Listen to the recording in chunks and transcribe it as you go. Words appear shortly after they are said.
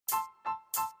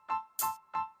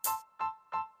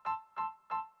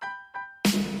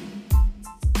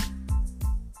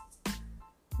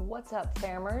What's up,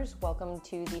 Fairmers? Welcome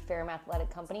to the Ferrum Athletic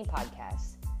Company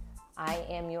podcast. I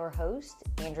am your host,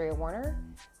 Andrea Warner.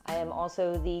 I am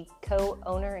also the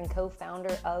co-owner and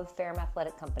co-founder of Ferrum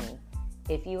Athletic Company.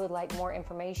 If you would like more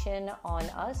information on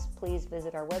us, please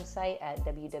visit our website at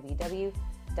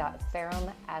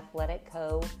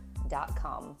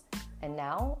www.ferrumathleticco.com. And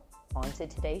now, on to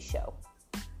today's show.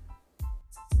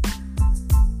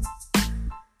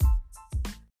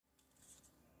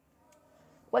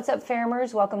 What's up,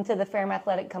 Ferrumers? Welcome to the Ferrum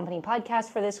Athletic Company podcast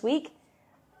for this week.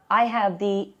 I have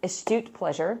the astute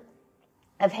pleasure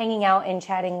of hanging out and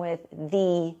chatting with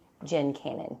the Jenn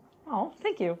Canon. Oh,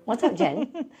 thank you. What's up,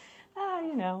 Jen?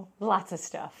 Lots of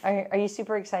stuff. Are you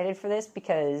super excited for this?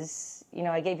 Because,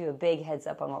 I gave you a big heads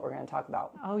up on what we're going to talk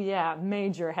about. Oh, yeah.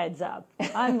 Major heads up.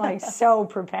 I'm so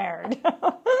prepared.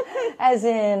 As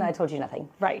in, I told you nothing.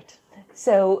 Right.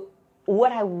 So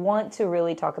what I want to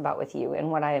really talk about with you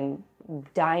and what I'm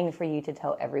dying for you to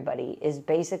tell everybody is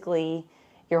basically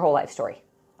your whole life story.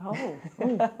 Oh,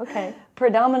 okay.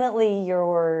 Predominantly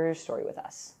your story with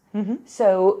us. Mm-hmm.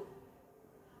 So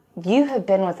you have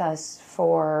been with us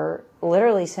for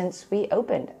literally since we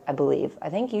opened, I believe. I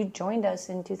think you joined us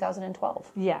in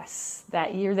 2012. Yes,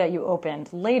 that year that you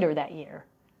opened, later that year,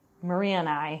 Maria and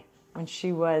I, when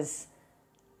she was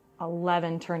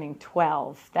 11 turning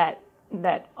 12, that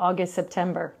August,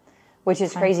 September. Which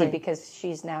is crazy because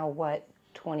she's now, what,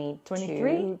 22?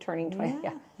 23? Turning 20,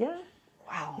 yeah.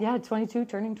 Wow. Yeah, 22,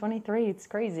 turning 23. It's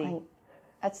crazy.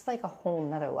 That's like a whole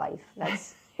nother life.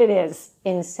 That's It is.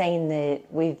 insane that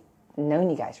we've known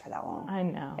you guys for that long. I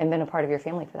know. And been a part of your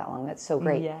family for that long. That's so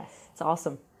great. Yes, it's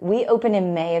awesome. We opened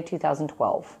in May of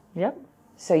 2012. Yep.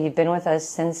 So you've been with us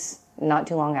since not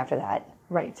too long after that.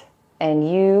 Right. And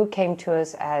you came to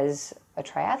us as a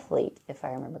triathlete, if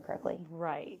I remember correctly.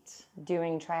 Right.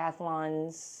 Doing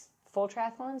triathlons, full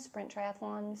triathlons, sprint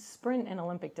triathlons? Sprint and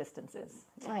Olympic distances.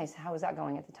 Nice. How was that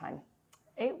going at the time?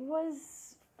 It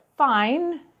was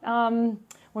fine. When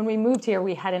we moved here,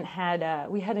 we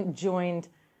hadn't joined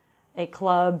a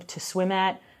club to swim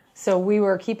at, so we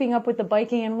were keeping up with the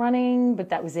biking and running, but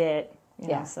that was it. You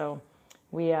know, so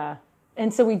we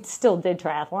still did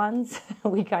triathlons.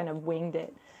 We kind of winged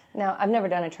it. Now, I've never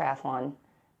done a triathlon.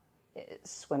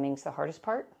 Swimming's the hardest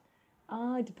part?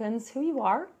 It depends who you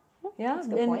are. Yeah, That's a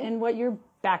good point. and what your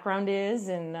background is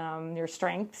and your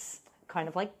strengths, kind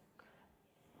of like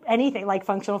anything, like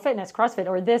functional fitness, CrossFit,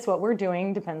 or what we're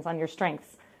doing depends on your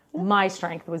strengths. Yeah. My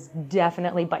strength was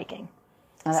definitely biking.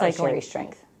 Oh, that was Sherry's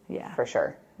strength. Yeah. For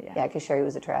sure. Yeah, because Sherry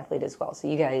was a triathlete as well. So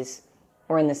you guys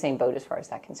were in the same boat as far as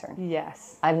that concerned.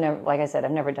 Yes. I've never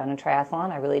done a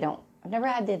triathlon. I've never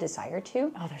had the desire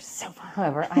to. Oh, they're so fun.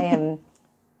 However, I am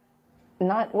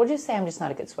we'll just say I'm just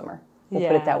not a good swimmer. We'll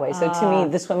put it that way. So to me,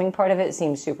 the swimming part of it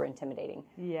seems super intimidating.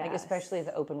 Yeah. Like especially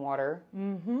the open water.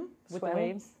 Mm-hmm. With the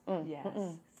waves. Yes.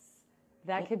 Mm-mm.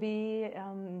 That could be,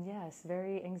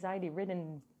 very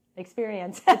anxiety-ridden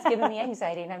experience. It's given me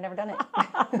anxiety and I've never done it.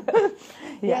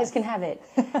 You guys can have it.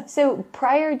 So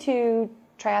prior to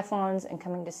triathlons and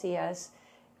coming to see us,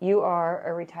 you are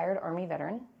a retired Army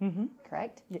veteran,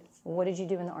 correct? Yes. What did you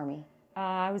do in the Army?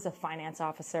 I was a finance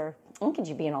officer. Look at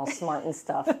you being all smart and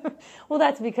stuff. Well,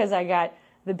 that's because I got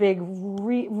the big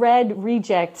red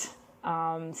reject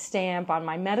stamp on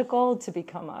my medical to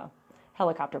become a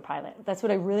helicopter pilot. That's what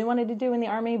I really wanted to do in the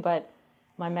Army, but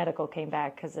my medical came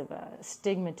back because of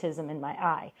stigmatism in my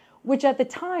eye, which at the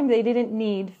time they didn't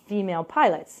need female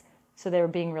pilots. So they were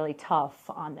being really tough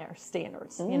on their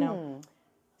standards, you know.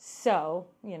 So,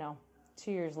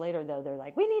 2 years later, though, they're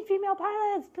like, we need female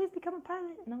pilots. Please become a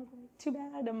pilot. And I was like, too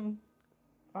bad. I'm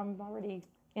already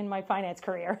in my finance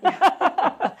career. Too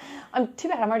bad.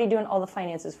 I'm already doing all the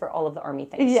finances for all of the Army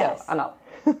things. Yes. So I'm out.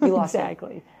 You lost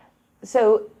Exactly. me.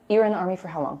 So you were in the Army for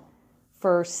how long?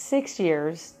 For 6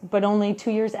 years, but only 2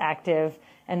 years active,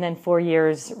 and then 4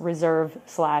 years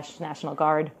reserve/National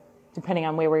Guard, depending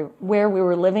on where we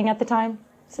were living at the time.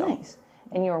 So nice.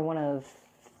 And you are one of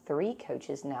 3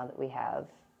 coaches now that we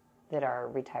have that are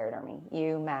retired Army.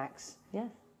 You, Max,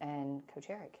 and Coach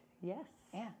Eric. Yes.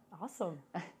 Yeah. Awesome.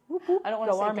 I don't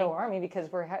want to say go Army because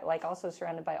we're also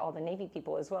surrounded by all the Navy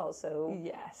people as well. So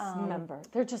yes, member.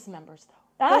 They're just members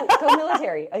though. Go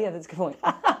military. Oh yeah, that's a good point.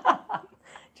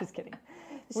 Just kidding.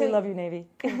 So, we love you, Navy.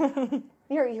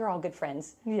 You're all good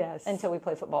friends. Yes. Until we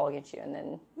play football against you, and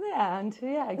then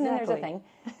exactly. And then there's a thing.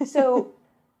 So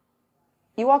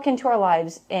you walk into our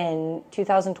lives in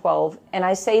 2012, and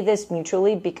I say this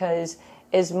mutually because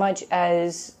as much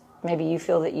as maybe you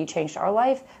feel that you changed our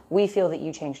life, we feel that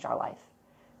you changed our life.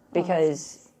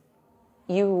 Because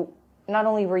you, not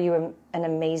only were you an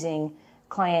amazing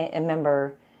client and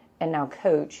member and now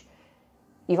coach,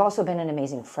 you've also been an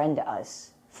amazing friend to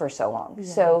us for so long.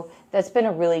 Yes. So that's been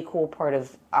a really cool part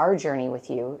of our journey with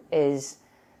you is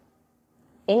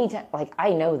anytime, like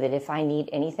I know that if I need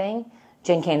anything,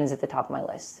 Jenn Canon's at the top of my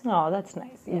list. Oh, that's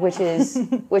nice. Yeah. Which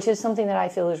is something that I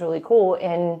feel is really cool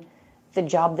in the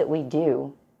job that we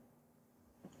do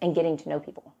and getting to know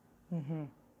people. Mm-hmm.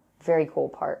 Very cool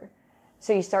part.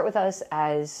 So you start with us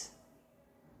as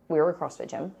we were a CrossFit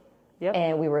gym. Yep.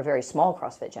 And we were a very small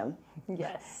CrossFit gym.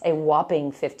 Yes. A whopping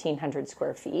 1,500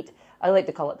 square feet. I like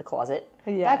to call it the closet.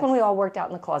 Yes. Back when we all worked out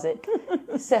in the closet.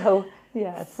 So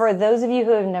yes. For those of you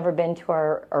who have never been to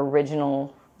our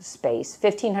original space,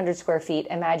 1,500 square feet,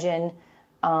 imagine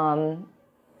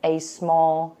a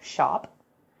small shop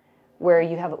where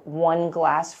you have one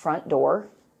glass front door.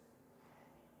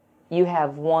 You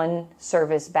have one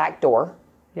service back door.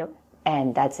 Yep.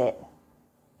 And that's it.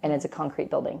 And it's a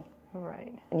concrete building.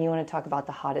 Right. And you want to talk about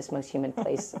the hottest, most humid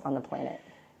place on the planet.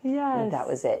 Yes. That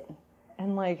was it.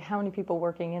 And like how many people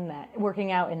working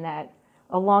out in that,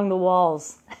 along the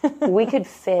walls. We could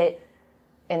fit,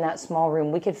 in that small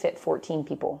room, we could fit 14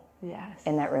 people. Yes.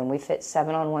 In that room. We fit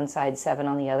 7 on one side, 7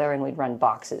 on the other, and we'd run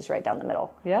boxes right down the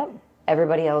middle. Yep.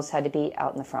 Everybody else had to be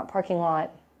out in the front parking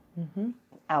lot,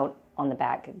 out on the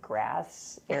back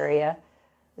grass area.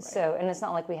 Right. So, and it's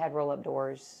not like we had roll-up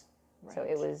doors. Right. So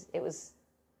it was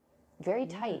very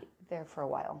tight there for a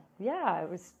while. Yeah, it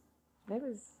was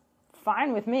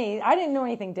fine with me. I didn't know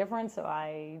anything different, so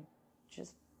I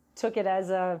just took it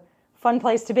as a fun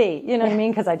place to be. You know what I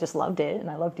mean? Because I just loved it, and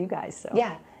I loved you guys. So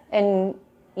yeah, and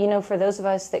you know, for those of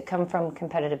us that come from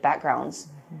competitive backgrounds,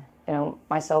 you know,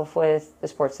 myself with the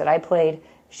sports that I played,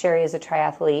 Sherry as a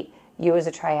triathlete, you as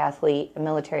a triathlete, a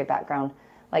military background.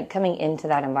 Like coming into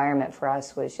that environment for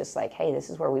us was just like, hey, this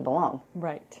is where we belong.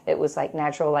 Right. It was like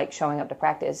natural, like showing up to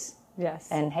practice. Yes.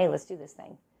 And hey, let's do this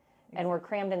thing. And we're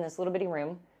crammed in this little bitty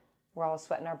room. We're all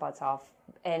sweating our butts off.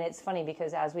 And it's funny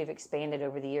because as we've expanded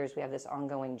over the years, we have this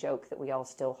ongoing joke that we all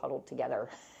still huddled together.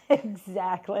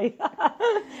 Exactly.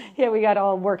 Yeah, we got to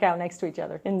all work out next to each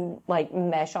other. And like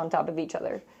mesh on top of each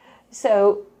other.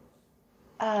 So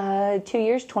 2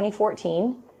 years,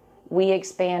 2014, we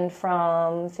expand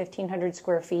from 1,500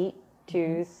 square feet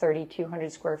to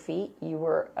 3,200 square feet. You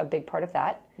were a big part of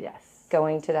that. Yes.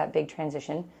 Going to that big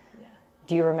transition. Yeah.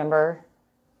 Do you remember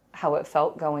how it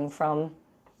felt going from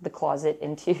the closet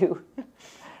into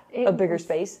a bigger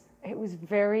space? It was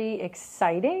very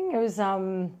exciting. It was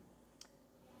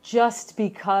just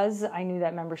because I knew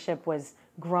that membership was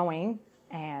growing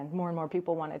and more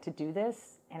people wanted to do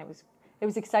this. And it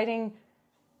was exciting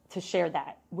to share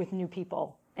that with new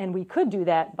people. And we could do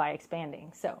that by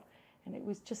expanding. So, and it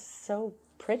was just so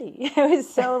pretty. It was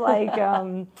so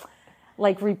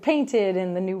like repainted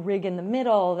and the new rig in the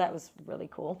middle. That was really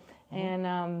cool. Mm-hmm.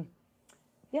 And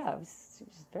yeah, it was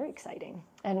very exciting.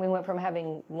 And we went from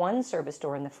having one service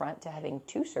door in the front to having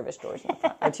 2 service doors in the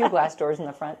front, or 2 glass doors in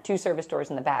the front, 2 service doors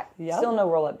in the back. Yep. Still no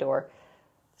roll-up door,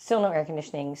 still no air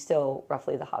conditioning, still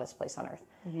roughly the hottest place on earth.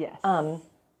 Yes.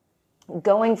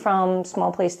 Going from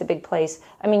small place to big place,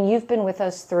 I mean, you've been with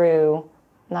us through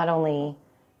not only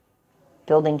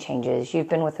building changes, you've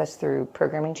been with us through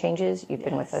programming changes, you've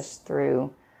been with us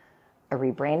through a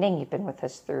rebranding, you've been with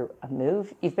us through a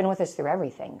move, you've been with us through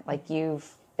everything. Like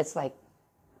it's like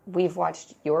we've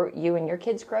watched you and your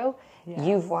kids grow. Yes.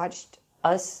 You've watched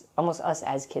us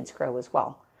as kids grow as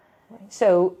well. Right.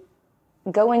 So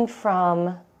going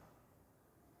from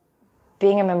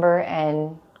being a member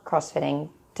and CrossFitting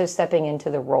to stepping into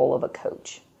the role of a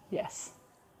coach. Yes.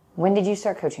 When did you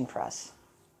start coaching for us?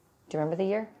 Do you remember the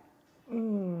year?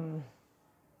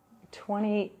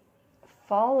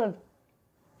 Fall of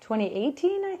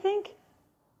 2018, I think.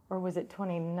 Or was it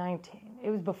 2019? It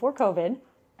was before COVID. It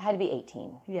had to be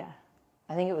 18. Yeah.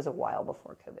 I think it was a while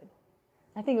before COVID.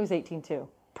 I think it was 18 too.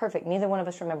 Perfect. Neither one of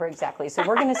us remember exactly. So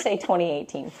we're going to say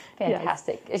 2018.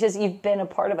 Fantastic. Yes. It's just you've been a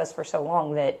part of us for so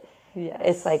long that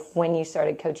it's like when you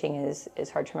started coaching is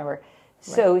hard to remember. Right.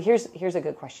 So here's a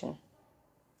good question.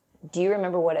 Do you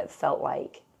remember what it felt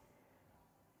like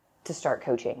to start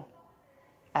coaching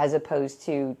as opposed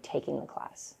to taking the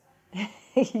class?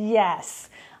 Yes.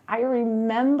 I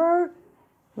remember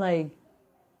like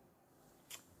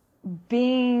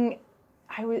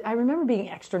I remember being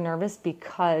extra nervous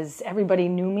because everybody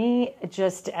knew me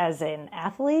just as an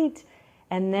athlete,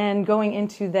 and then going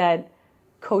into that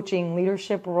coaching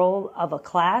leadership role of a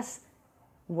class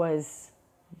was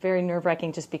very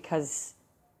nerve-wracking just because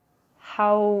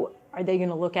how are they going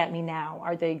to look at me now?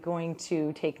 Are they going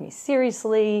to take me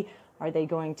seriously? Are they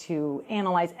going to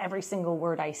analyze every single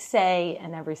word I say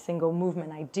and every single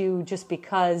movement I do just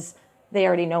because they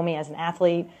already know me as an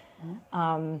athlete?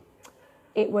 Mm-hmm.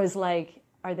 It was like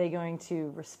are they going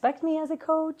to respect me as a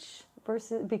coach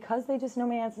versus because they just know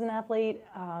me as an athlete?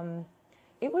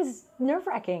 It was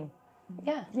nerve-wracking.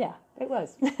 Yeah. Yeah, it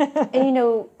was. And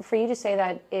for you to say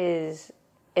that is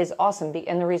awesome.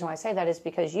 And the reason why I say that is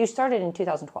because you started in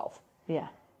 2012. Yeah.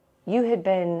 You had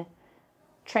been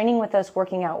training with us,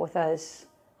 working out with us.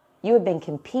 You had been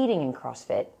competing in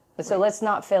CrossFit. So let's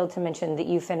not fail to mention that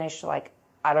you finished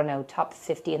top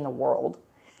 50 in the world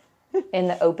in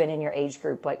the open in your age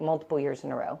group, multiple years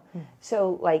in a row.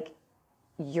 So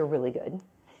you're really good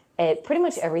at pretty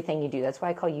much everything you do. That's why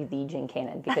I call you the Jenn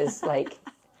Canon, because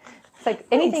it's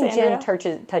anything Jenn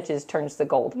touches turns to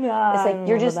gold. Yeah, it's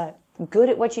you're just good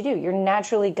at what you do. You're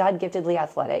naturally God-giftedly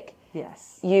athletic.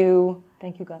 Yes.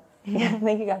 Thank you, God. Yeah,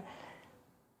 thank you, God.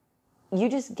 You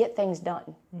just get things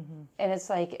done. And it's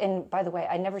and by the way,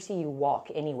 I never see you walk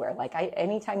anywhere.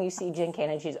 Anytime you see Jenn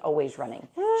Canon, she's always running.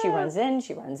 She runs in,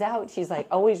 she runs out. She's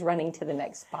always running to the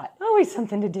next spot. Always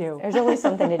something to do. There's always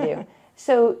something to do.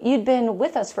 So you'd been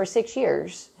with us for 6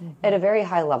 years at a very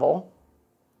high level,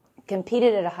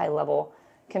 competed at a high level,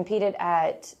 competed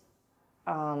at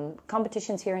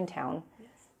competitions here in town,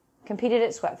 competed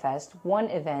at Sweatfest, won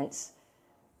events.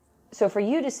 So for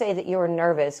you to say that you were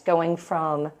nervous going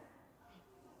from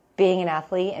being an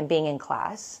athlete and being in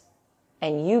class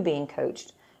and you being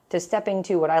coached to stepping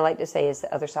to what I like to say is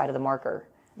the other side of the marker.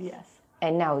 Yes.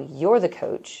 And now you're the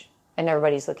coach and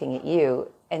everybody's looking at you,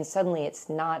 and suddenly it's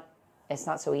not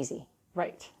so easy.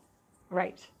 Right.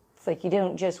 It's you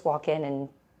don't just walk in and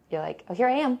you're like, oh, here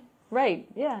I am. Right.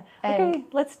 Yeah. Okay,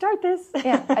 let's start this.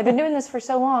 Yeah. I've been doing this for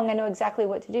so long. I know exactly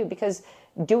what to do, because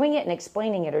doing it and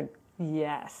explaining it are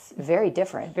very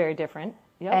different. Very different.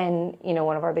 Yep. And,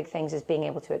 one of our big things is being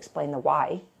able to explain the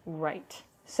why. Right.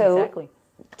 So exactly.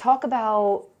 Tell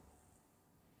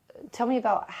me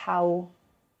about how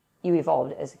you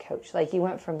evolved as a coach. You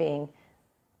went from being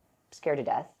scared to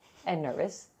death and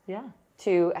nervous. Yeah.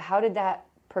 To how did that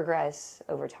progress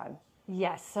over time?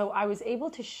 Yes. So I was able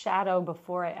to shadow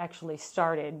before I actually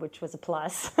started, which was a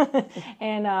plus.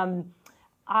 And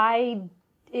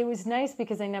it was nice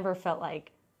because I never felt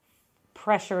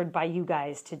pressured by you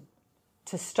guys to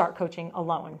start coaching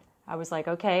alone. I was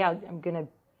okay, I'm going to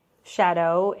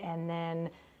shadow. And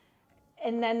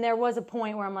then there was a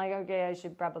point where I'm okay, I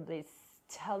should probably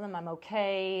tell them I'm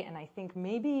okay. And I think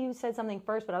maybe you said something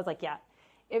first, but I was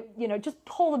yeah, just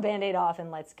pull the Band-Aid off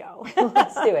and let's go.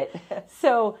 Let's do it.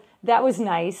 So that was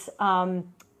nice. And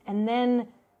then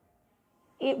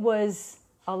it was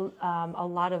a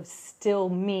lot of still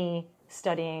me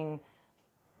studying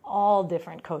all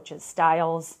different coaches'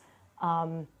 styles,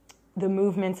 the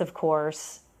movements, of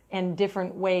course, and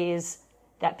different ways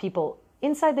that people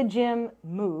inside the gym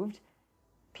moved,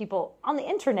 people on the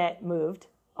internet moved,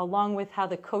 along with how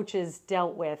the coaches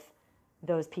dealt with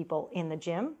those people in the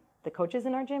gym, the coaches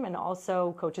in our gym, and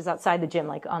also coaches outside the gym,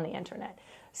 on the internet.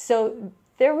 So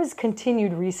there was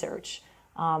continued research.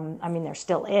 There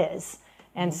still is.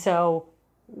 And so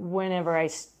whenever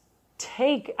I'm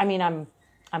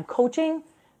coaching,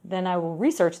 then I will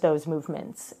research those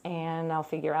movements and I'll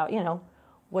figure out,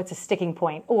 what's a sticking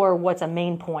point or what's a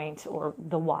main point or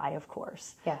the why, of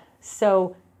course. Yeah.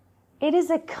 So it is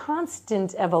a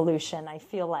constant evolution, I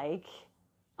feel like.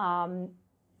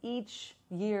 Each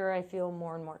year I feel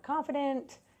more and more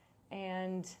confident,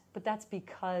 but that's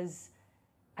because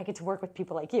I get to work with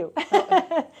people like you.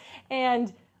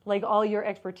 And all your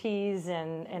expertise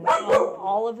and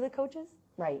all of the coaches.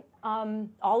 Right.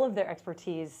 All of their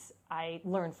expertise I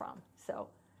learn from. So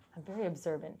I'm very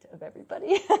observant of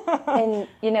everybody. And,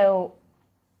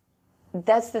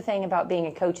 that's the thing about being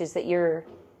a coach is that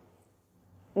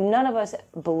none of us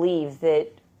believe that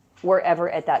we're ever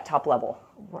at that top level.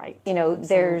 Right.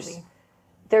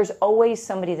 There's always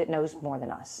somebody that knows more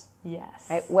than us. Yes.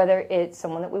 Right? Whether it's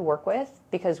someone that we work with,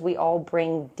 because we all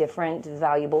bring different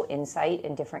valuable insight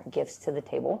and different gifts to the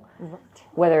table. Right.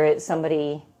 Whether it's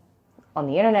somebody on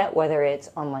the internet, whether it's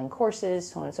online courses,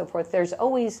 so on and so forth, there's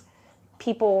always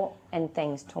people and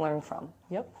things to learn from.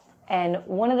 Yep. And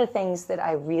one of the things that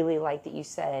I really like that you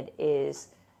said is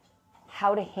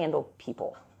how to handle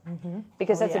people. Mm-hmm.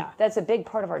 Because that's a big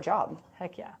part of our job.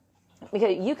 Heck yeah.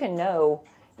 Because you can go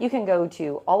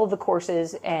to all of the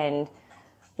courses and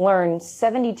learn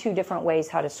 72 different ways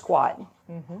how to squat.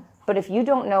 Mm-hmm. But if you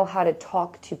don't know how to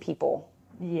talk to people,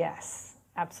 yes,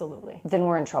 absolutely, then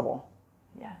we're in trouble.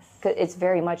 Yes. Because it's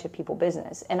very much a people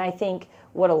business. And I think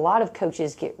what a lot of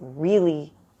coaches get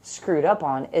really screwed up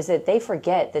on is that they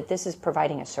forget that this is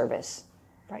providing a service.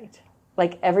 Right.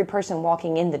 Every person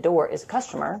walking in the door is a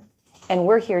customer, and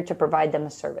we're here to provide them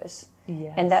a service.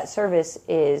 Yes. And that service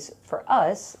is, for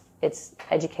us, it's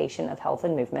education of health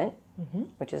and movement, mm-hmm.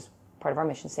 which is part of our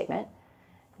mission statement.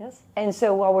 Yes. And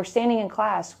so while we're standing in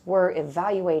class, we're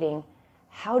evaluating,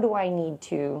 how do I need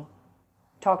to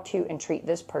talk to and treat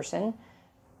this person?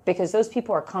 Because those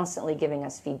people are constantly giving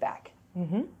us feedback.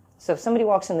 Mm-hmm. So if somebody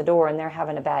walks in the door and they're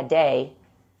having a bad day,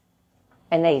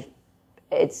 and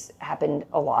it's happened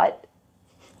a lot,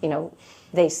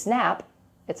 they snap,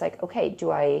 it's like, okay,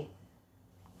 do I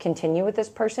continue with this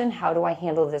person? How do I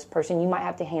handle this person? You might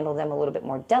have to handle them a little bit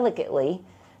more delicately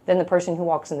than the person who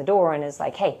walks in the door and is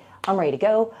like, hey, I'm ready to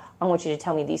go. I want you to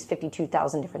tell me these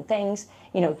 52,000 different things,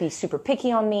 be super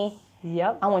picky on me.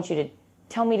 Yep. I want you to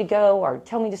tell me to go or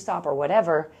tell me to stop or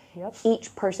whatever. Yep.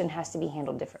 Each person has to be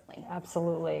handled differently.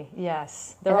 Absolutely.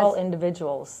 Yes. They're all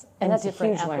individuals. And that's a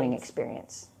different huge learning athletes.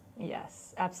 experience.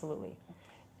 Yes, absolutely.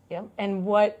 Yep. And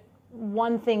what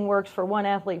one thing works for one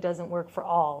athlete doesn't work for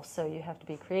all. So you have to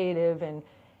be creative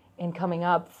in coming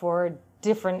up for a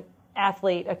different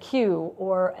athlete, a cue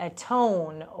or a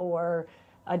tone or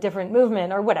a different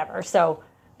movement or whatever. So,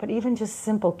 but even just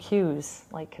simple cues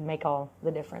can make all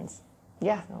the difference.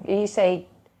 Yeah. So. You say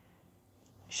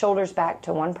shoulders back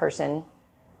to one person,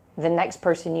 the next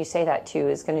person you say that to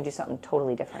is going to do something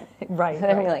totally different. Right.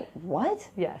 They're going to be like, what?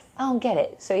 Yes. I don't get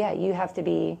it. So yeah, you have to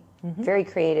be very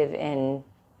creative in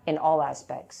all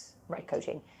aspects of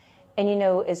coaching. And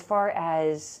as far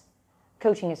as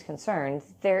coaching is concerned,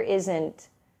 there isn't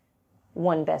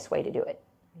one best way to do it.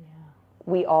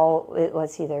 Yeah.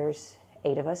 Let's see, there's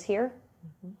 8 of us here.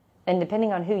 Mm-hmm. And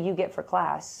depending on who you get for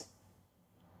class,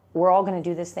 we're all going to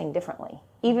do this thing differently.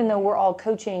 Even though we're all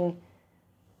coaching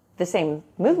the same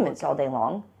movements all day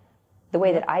long, the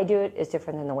way that I do it is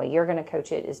different than the way you're going to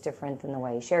coach it, is different than the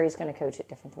way Sherry's going to coach it,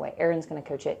 different than the way Aaron's going to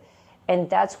coach it. And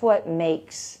that's what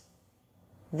makes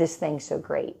this thing so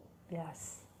great.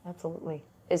 Yes, absolutely.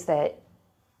 Is that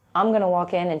I'm going to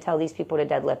walk in and tell these people to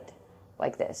deadlift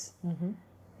like this. Mm-hmm.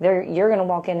 You're going to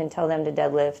walk in and tell them to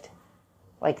deadlift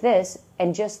like this.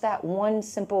 And just that one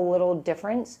simple little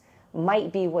difference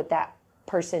might be what that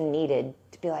person needed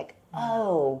to be like,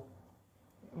 oh,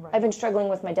 right. I've been struggling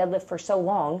with my deadlift for so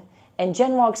long. And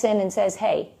Jen walks in and says,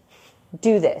 hey,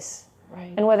 do this.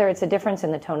 Right. And whether it's a difference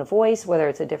in the tone of voice, whether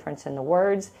it's a difference in the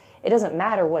words, it doesn't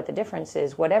matter what the difference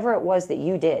is. Whatever it was that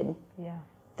you did,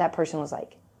 that person was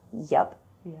like, yep,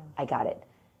 I got it.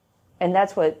 And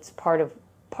that's what's part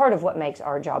of what makes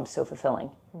our job so fulfilling.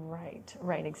 Right,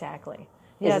 exactly.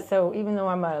 Yeah, so even though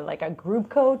I'm a group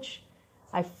coach,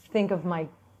 I think of my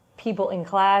people in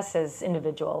class as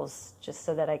individuals, just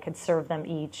so that I could serve them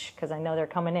each, because I know they're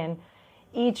coming in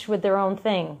each with their own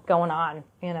thing going on,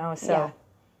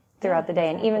 throughout the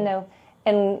day. Exactly. Even though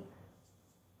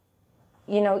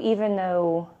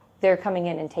they're coming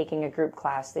in and taking a group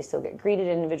class, they still get greeted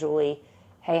individually.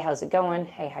 Hey, how's it going?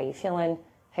 Hey, how you feeling?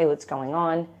 Hey, what's going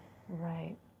on?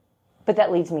 Right. But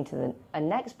that leads me to a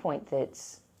next point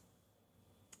that's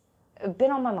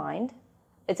been on my mind.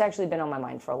 It's actually been on my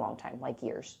mind for a long time, like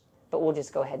years. But we'll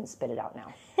just go ahead and spit it out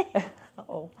now.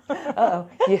 Uh-oh. I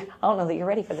don't know that you're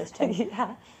ready for this, Jen.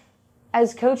 Yeah.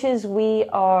 As coaches, we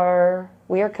are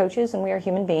coaches and we are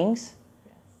human beings.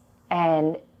 Yes.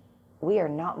 And we are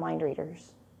not mind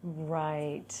readers.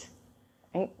 Right.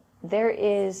 There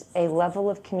is a level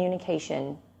of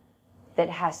communication that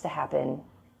has to happen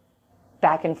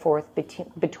back and forth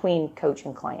between coach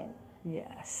and client.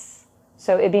 Yes.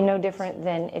 So it'd be no different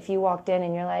than if you walked in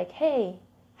and you're like, hey,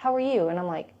 how are you? And I'm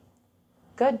like,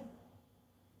 good.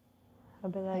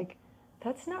 I'd be like,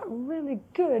 that's not really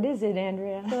good, is it,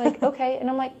 Andrea? They're like, okay. And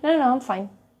I'm like, no, I'm fine.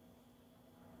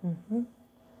 Mm-hmm.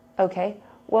 Okay.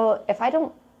 Well, if I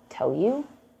don't tell you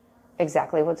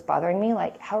exactly what's bothering me,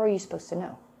 how are you supposed to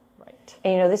know? Right.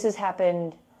 And this has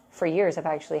happened for years. I've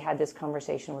actually had this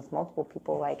conversation with multiple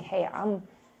people like, hey,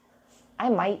 I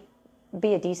might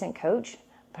be a decent coach,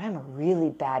 but I'm a really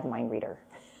bad mind reader.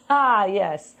 Ah,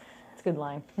 yes. That's a good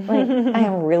line. I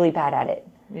am really bad at it.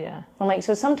 Yeah. I'm like,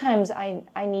 so sometimes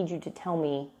I need you to tell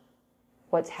me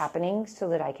what's happening so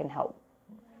that I can help.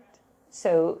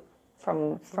 So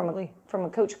from a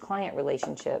coach-client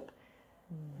relationship,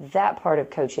 that part of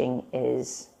coaching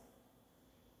is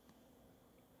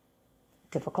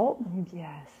difficult.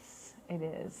 Yes, it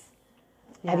is.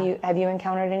 Yeah. Have you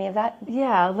encountered any of that?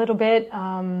 Yeah, a little bit.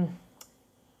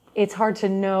 It's hard to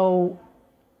know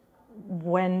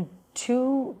when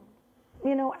to,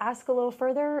 ask a little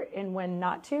further and when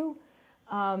not to.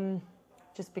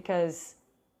 Just because,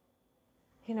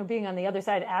 being on the other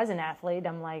side as an athlete,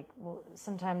 I'm like, well,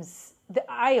 sometimes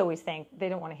I always think they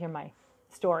don't want to hear my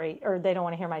story, or they don't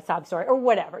want to hear my sob story, or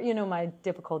whatever, my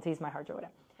difficulties, my heart, or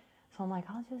whatever. So I'm like,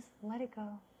 I'll just let it go.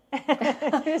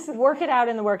 Just work it out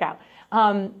in the workout.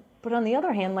 But on the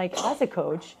other hand, as a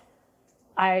coach,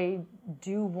 I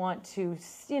do want to,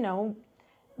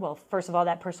 well, first of all,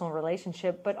 that personal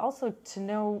relationship, but also to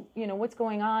know, what's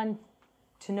going on,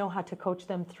 to know how to coach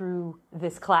them through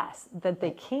this class that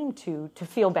they came to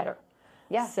feel better.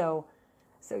 Yeah. So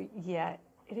yeah,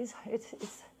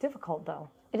 it's difficult though.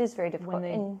 It is very difficult. When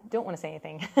they don't want to say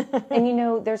anything.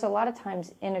 And there's a lot of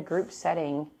times in a group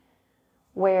setting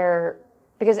where,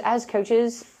 because as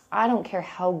coaches, I don't care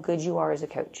how good you are as a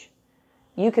coach.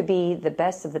 You could be the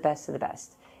best of the best of the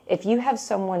best. If you have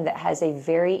someone that has a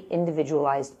very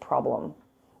individualized problem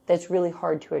that's really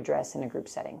hard to address in a group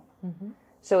setting. Mm-hmm.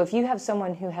 So if you have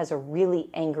someone who has a really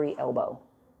angry elbow,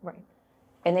 right,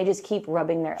 and they just keep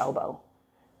rubbing their elbow,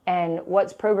 and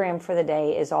what's programmed for the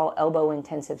day is all elbow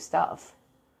intensive stuff,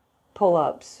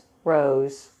 pull-ups,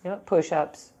 rows,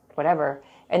 push-ups, whatever,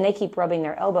 and they keep rubbing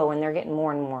their elbow and they're getting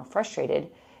more and more frustrated,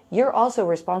 you're also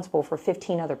responsible for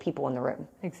 15 other people in the room.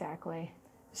 Exactly.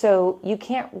 So you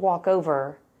can't walk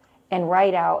over and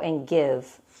write out and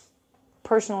give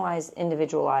personalized,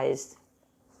 individualized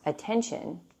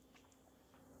attention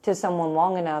to someone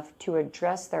long enough to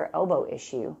address their elbow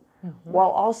issue, while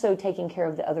also taking care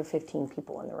of the other 15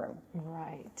 people in the room.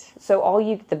 Right.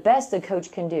 So the best a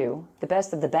coach can do, the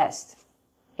best of the best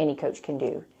any coach can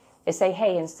do, is say,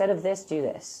 hey, instead of this, do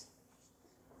this.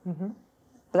 Mm-hmm.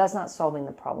 But that's not solving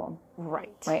the problem. Right.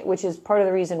 Right? Which is part of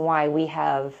the reason why we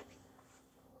have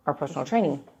our personal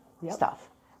training stuff.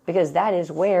 Because that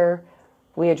is where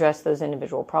we address those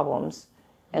individual problems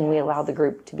and we allow the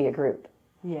group to be a group.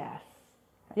 Yes.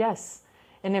 Yes.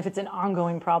 And if it's an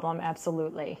ongoing problem,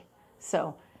 absolutely.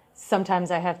 So sometimes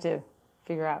I have to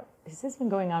figure out, has this been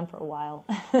going on for a while?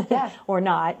 Yeah. Or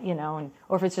not,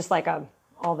 or if it's just like a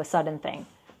all of a sudden thing.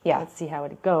 Yeah. Let's see how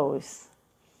it goes.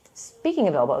 Speaking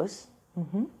of elbows.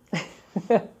 Mm-hmm.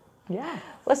 Yeah.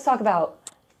 Let's talk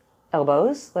about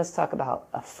elbows. Let's talk about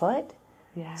a foot.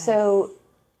 Yeah. So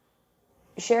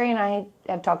Sherry and I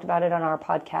have talked about it on our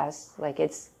podcast. Like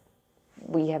I've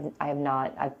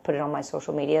put it on my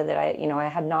social media that I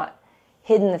have not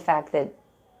hidden the fact that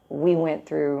we went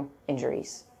through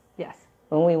injuries. Yes.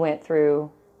 When we went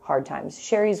through hard times.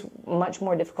 Sherry's much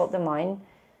more difficult than mine.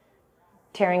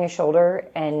 Tearing a shoulder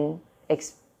and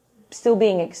still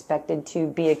being expected to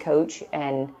be a coach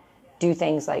and do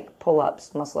things like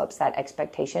pull-ups, muscle-ups, that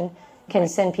expectation can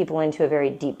send people into a very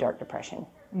deep, dark depression,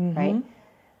 right?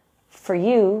 For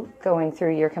you, going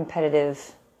through your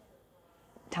competitive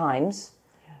times,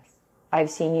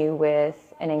 I've seen you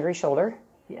with an angry shoulder.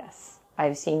 Yes.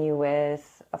 I've seen you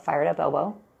with a fired up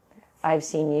elbow. I've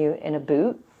seen you in a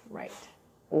boot. Right.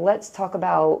 Let's talk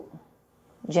about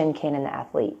Jenn Canon, the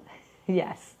athlete.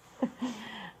 Yes.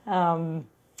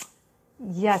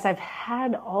 Yes, I've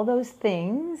had all those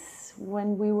things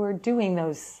when we were doing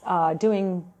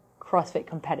doing CrossFit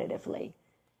competitively.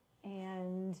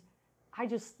 And I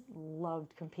just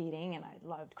loved competing and I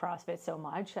loved CrossFit so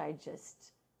much.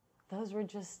 Those were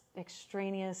just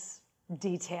extraneous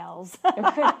details.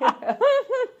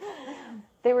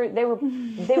 They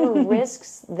were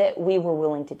risks that we were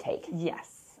willing to take.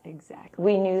 Yes, exactly.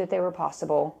 We knew that they were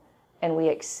possible, and we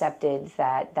accepted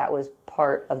that was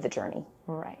part of the journey.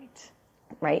 Right.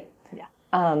 Right? Yeah.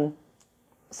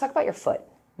 Let's talk about your foot.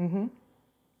 Mm-hmm.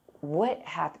 What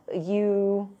happened?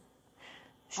 You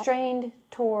strained,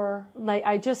 tore? Like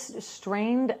I just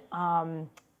strained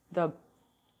the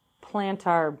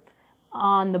plantar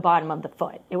on the bottom of the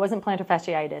foot. It wasn't plantar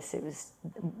fasciitis. It was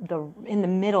in the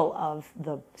middle of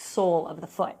the sole of the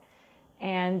foot.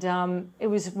 And it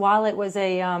was while it was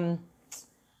a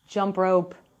jump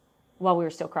rope, while we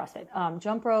were still CrossFit,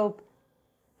 jump rope,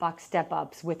 box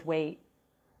step-ups with weight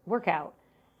workout.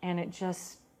 And it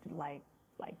just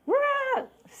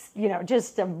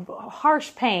just a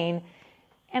harsh pain.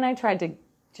 And I tried to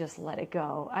just let it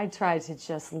go. I tried to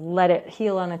just let it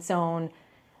heal on its own.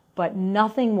 But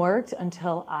nothing worked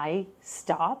until I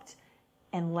stopped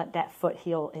and let that foot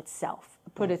heal itself.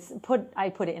 I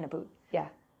put it in a boot. Yeah.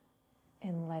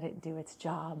 And let it do its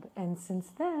job. And since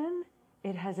then,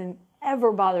 it hasn't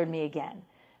ever bothered me again.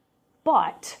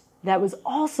 But that was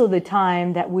also the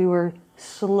time that we were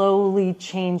slowly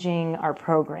changing our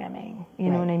programming.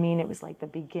 You know what I mean? It was like the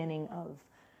beginning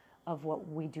of what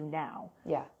we do now.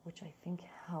 Yeah. Which I think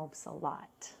helps a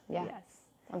lot. Yeah. Yes.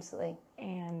 Absolutely.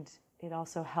 And it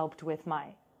also helped with my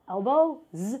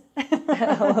elbows.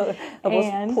 Elbows,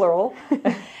 plural.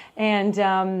 And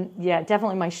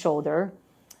definitely my shoulder.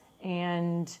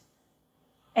 And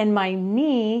my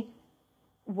knee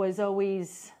was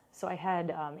always, so I had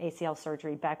ACL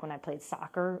surgery back when I played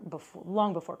soccer,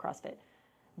 long before CrossFit.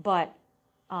 But,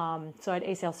 so I had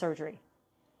ACL surgery.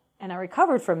 And I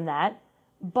recovered from that,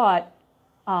 but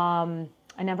I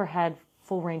never had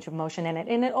full range of motion in it.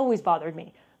 And it always bothered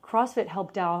me. CrossFit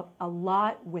helped out a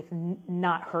lot with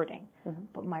not hurting,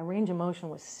 but my range of motion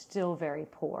was still very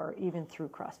poor, even through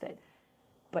CrossFit.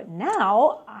 But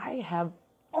now I have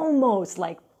almost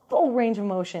like full range of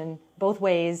motion both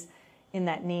ways in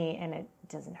that knee, and it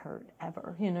doesn't hurt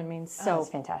ever. You know what I mean? So that's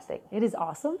fantastic. It is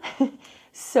awesome.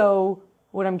 So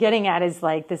what I'm getting at is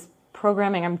like this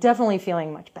programming, I'm definitely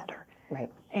feeling much better.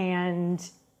 Right. And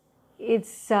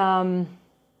it's an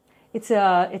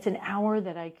hour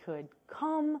that I could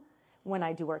come when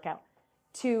I do work out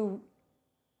to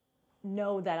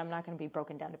know that I'm not going to be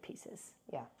broken down to pieces.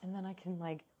 Yeah. And then I can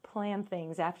like plan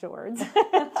things afterwards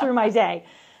through my day.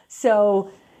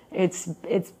 So it's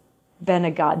been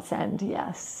a godsend.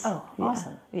 Yes. Oh,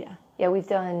 awesome. Yeah. Yeah. We've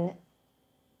done,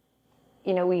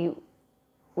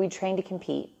 we train to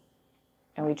compete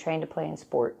and we train to play in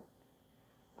sport.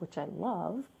 Which I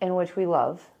love. And which we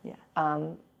love. Yeah.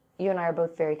 You and I are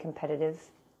both very competitive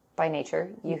by nature.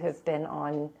 You have been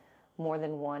on more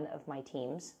than one of my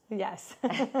teams. Yes.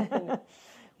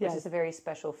 Which is a very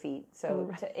special feat.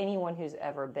 So to anyone who's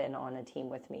ever been on a team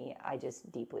with me, I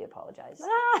just deeply apologize.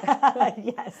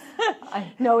 Yes.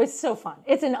 No, it's so fun.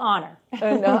 It's an honor.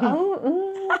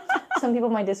 Some people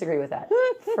might disagree with that,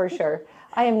 for sure.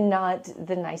 I am not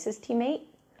the nicest teammate.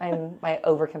 My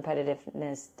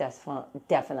over-competitiveness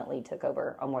definitely took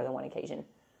over on more than one occasion.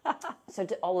 So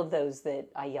to all of those that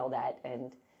I yelled at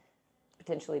and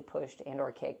potentially pushed and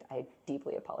or kicked, I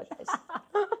deeply apologize.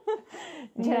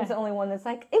 Jen's the only one that's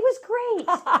like, it was great.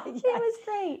 It was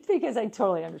great. Because I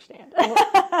totally understand.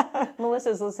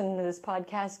 Melissa's listening to this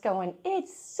podcast going, it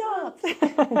sucks.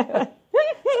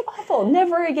 It's awful.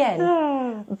 Never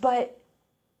again. But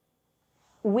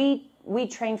we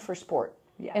trained for sport.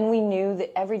 Yeah. And we knew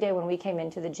that every day when we came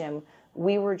into the gym,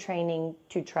 we were training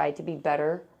to try to be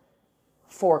better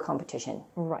for competition.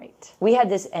 Right. We had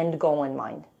this end goal in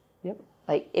mind. Yep.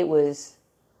 Like it was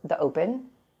the open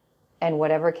and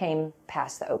whatever came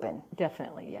past the open.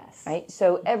 Definitely, yes. Right?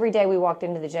 So every day we walked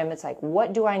into the gym, it's like,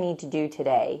 what do I need to do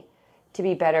today to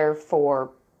be better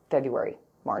for February,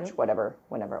 March, whatever,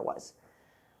 whenever it was.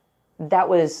 That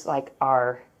was like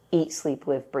our eat, sleep,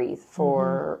 live, breathe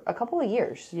for a couple of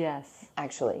years. Yes.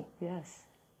 Actually. Yes.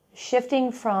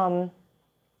 Shifting from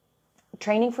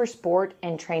training for sport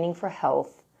and training for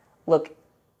health look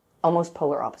almost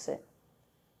polar opposite.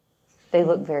 They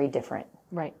look very different.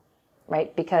 Right.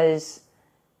 Right? Because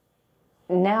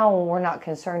now we're not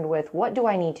concerned with what do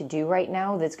I need to do right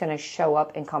now that's going to show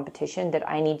up in competition that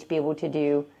I need to be able to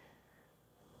do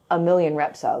 1,000,000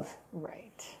 reps of.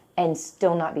 Right. And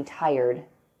still not be tired.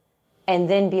 And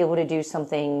then be able to do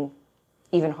something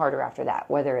even harder after that,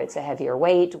 whether it's a heavier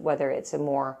weight, whether it's a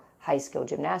more high-skill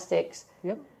gymnastics.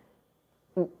 Yep.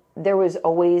 There was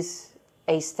always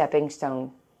a stepping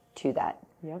stone to that.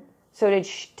 Yep. So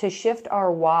to shift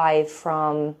our why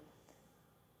from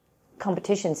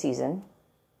competition season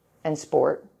and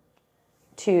sport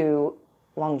to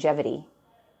longevity,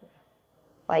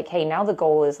 like, hey, now the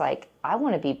goal is like, I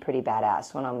want to be pretty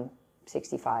badass when I'm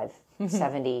 65,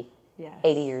 70, Yes.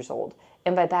 80 years old.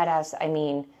 And by badass, I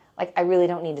mean, like, I really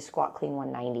don't need to squat clean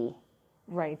 190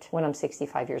 right. when I'm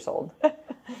 65 years old.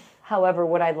 However,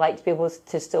 what I'd like to be able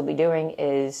to still be doing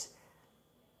is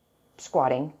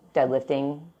squatting,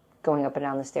 deadlifting, going up and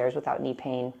down the stairs without knee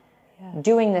pain,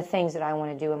 doing the things that I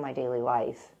want to do in my daily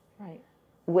life. Right.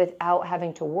 Without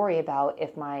having to worry about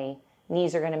if my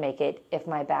knees are going to make it, if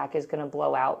my back is going to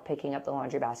blow out picking up the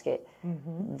laundry basket.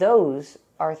 Those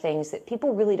are things that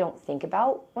people really don't think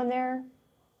about when they're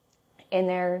in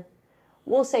their,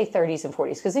 we'll say 30s and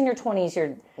 40s, because in your 20s,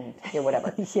 you're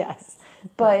whatever. Yes.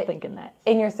 But not thinking that.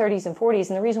 In your 30s and 40s,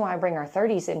 and the reason why I bring our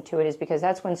 30s into it is because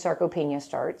that's when sarcopenia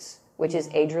starts, which is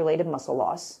age-related muscle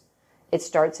loss. It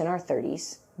starts in our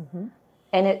 30s.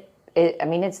 And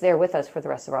it's there with us for the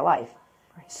rest of our life.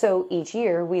 Right. So each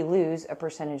year we lose a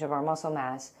percentage of our muscle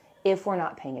mass if we're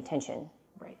not paying attention.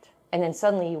 Right. And then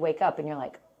suddenly you wake up and you're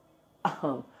like,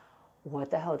 what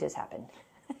the hell just happened?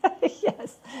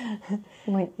 Yes.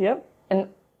 I'm like, yep. And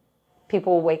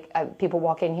people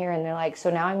walk in here and they're like, so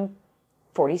now I'm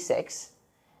 46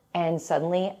 and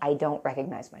suddenly I don't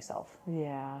recognize myself.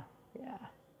 Yeah. Yeah.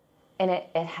 And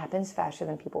it happens faster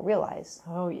than people realize.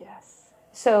 Oh, yes.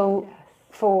 So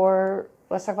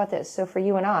let's talk about this. So for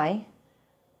you and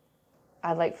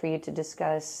I'd like for you to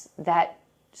discuss that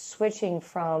switching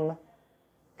from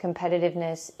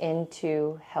competitiveness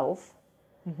into health,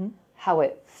 how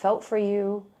it felt for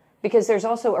you, because there's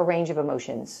also a range of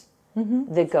emotions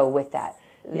that go with that.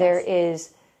 Yes. There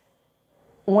is,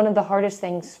 one of the hardest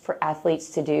things for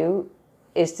athletes to do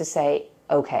is to say,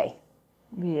 okay.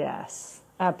 Yes.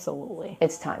 Absolutely.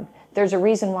 It's time. There's a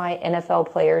reason why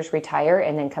NFL players retire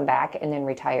and then come back and then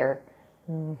retire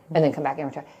and then come back and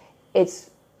retire.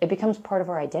 It becomes part of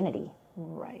our identity.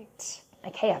 Right.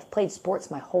 Like, hey, I've played sports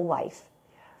my whole life.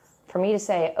 For me to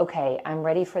say, okay, I'm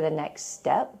ready for the next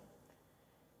step,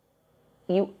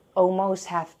 you almost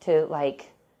have to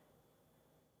like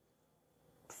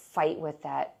fight with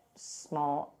that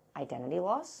small identity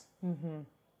loss.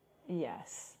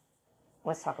 Yes.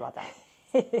 Let's talk about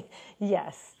that.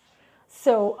 Yes.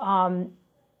 So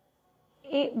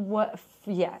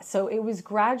so it was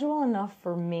gradual enough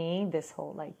for me, this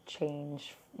whole like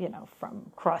change,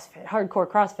 from CrossFit, hardcore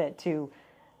CrossFit to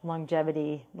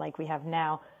longevity like we have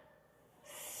now.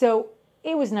 So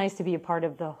it was nice to be a part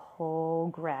of the whole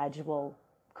gradual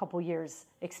couple years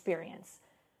experience.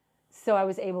 So I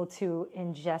was able to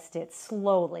ingest it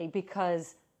slowly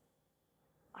because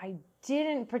I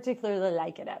didn't particularly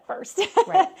like it at first.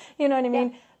 Right. You know what I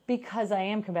mean? Yeah. Because I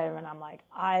am competitive and I'm like,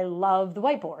 I love the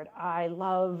whiteboard. I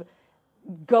love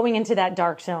going into that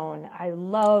dark zone. I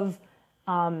love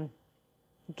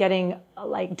doing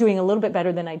a little bit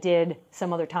better than I did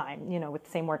some other time, with the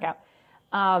same workout.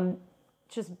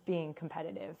 Just being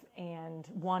competitive and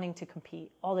wanting to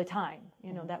compete all the time.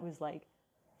 That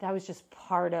was just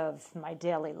part of my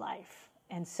daily life.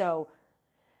 And so,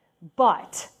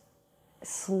 but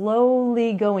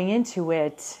slowly going into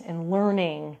it and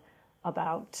learning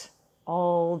about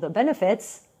all the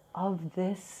benefits of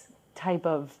this type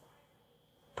of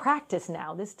practice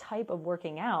now, this type of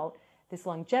working out, this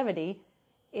longevity,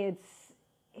 it's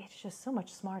just so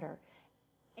much smarter.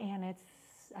 And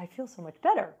I feel so much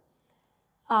better.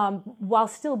 While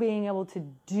still being able to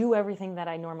do everything that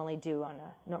I normally do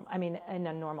in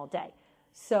a normal day.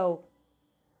 So,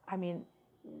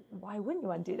 why wouldn't you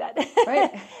want to do that?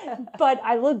 Right. But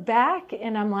I look back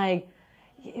and I'm like,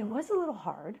 it was a little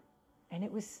hard, and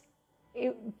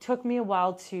it took me a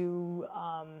while to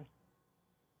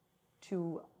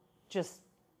just,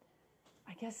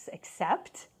 I guess,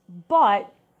 accept,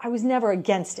 but I was never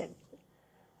against it.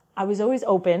 I was always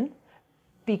open.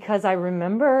 Because I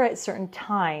remember at certain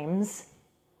times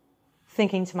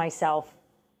thinking to myself,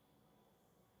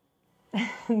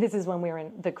 this is when we were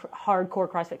in the hardcore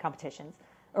CrossFit competitions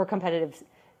or competitive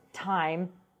time,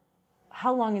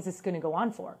 how long is this going to go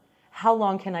on for? How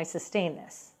long can I sustain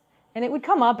this? And it would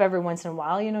come up every once in a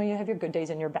while. You have your good days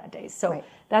and your bad days. So right.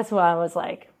 That's why I was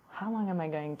like, how long am I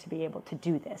going to be able to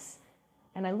do this?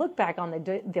 And I look back on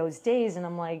those days and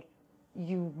I'm like,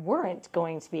 you weren't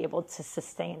going to be able to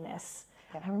sustain this.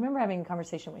 I remember having a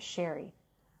conversation with Sherry.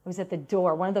 It was at the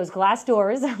door, one of those glass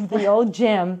doors of the old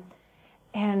gym,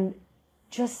 and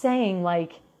just saying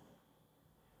like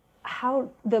how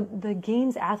the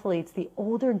games athletes, the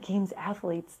older games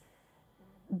athletes,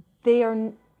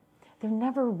 they're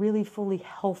never really fully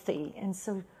healthy. And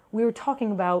so we were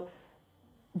talking about,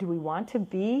 do we want to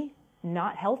be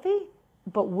not healthy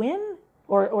but win,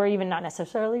 or even not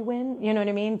necessarily win? You know what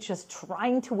I mean? Just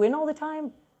trying to win all the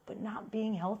time but not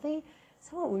being healthy.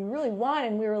 So what we really want,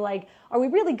 and we were like, are we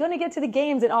really going to get to the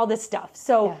games and all this stuff?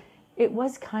 So It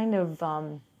was kind of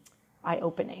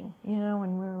eye-opening,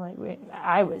 and we were like,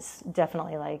 I was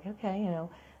definitely like, okay,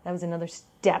 that was another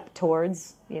step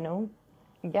towards,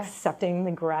 accepting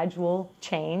the gradual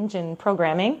change in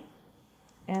programming.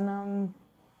 And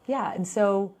and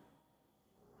so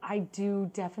I do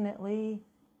definitely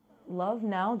love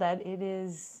now that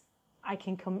I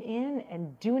can come in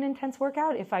and do an intense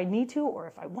workout if I need to, or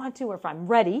if I want to, or if I'm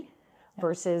ready,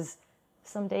 versus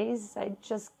some days I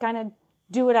just kind of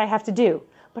do what I have to do.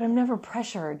 But I'm never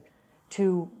pressured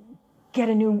to get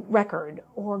a new record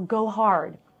or go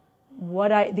hard.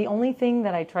 The only thing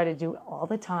that I try to do all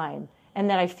the time, and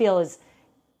that I feel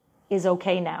is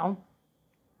okay now,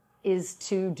 is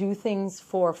to do things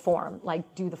for form,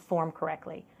 like do the form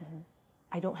correctly. Mm-hmm.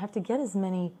 I don't have to get as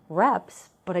many reps,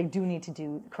 but I do need to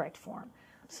do the correct form.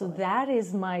 So that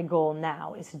is my goal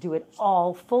now, is to do it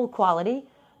all full quality,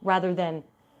 rather than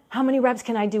how many reps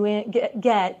can I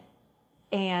get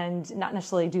and not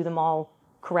necessarily do them all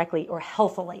correctly or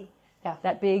healthily. Yeah.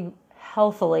 That big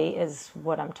healthily is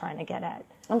what I'm trying to get at.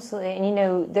 Absolutely.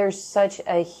 And there's such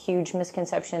a huge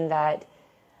misconception that,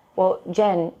 well,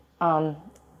 Jen,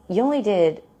 you only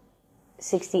did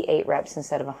 68 reps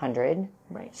instead of 100.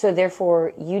 Right. So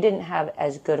therefore, you didn't have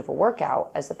as good of a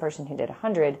workout as the person who did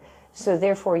 100. So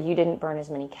therefore, you didn't burn as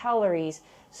many calories.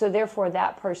 So therefore,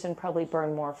 that person probably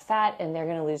burned more fat, and they're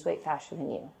going to lose weight faster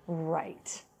than you.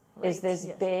 Right. Is this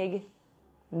big,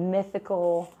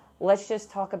 mythical, let's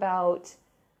just talk about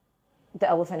the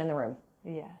elephant in the room.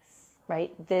 Yes.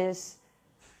 Right? This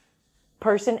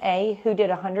person A who did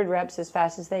 100 reps as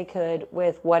fast as they could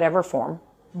with whatever form,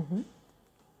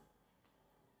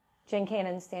 Jenn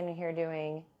Canon standing here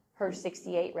doing her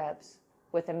 68 reps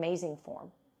with amazing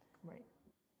form. Right.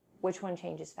 Which one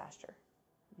changes faster?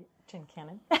 Jenn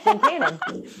Canon. Jenn Canon.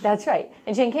 That's right.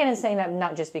 And Jenn Canon's saying that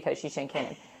not just because she's Jenn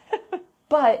Canon,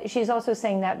 but she's also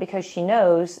saying that because she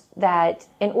knows that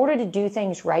in order to do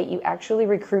things right, you actually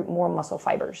recruit more muscle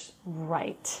fibers.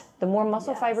 Right. The more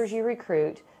muscle fibers you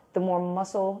recruit, the more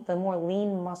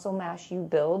lean muscle mass you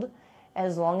build,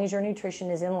 as long as your nutrition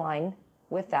is in line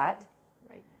with that.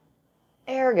 Right.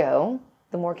 Ergo,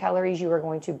 the more calories you are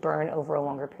going to burn over a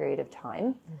longer period of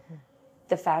time,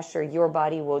 the faster your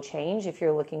body will change if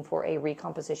you're looking for a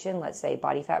recomposition, let's say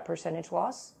body fat percentage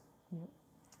loss,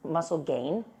 muscle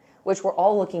gain, which we're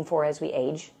all looking for as we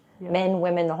age. Yep. Men,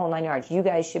 women, the whole 9 yards. You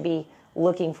guys should be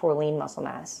looking for lean muscle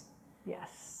mass.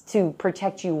 Yes. To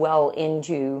protect you well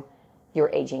into your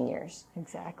aging years.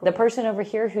 Exactly. The person over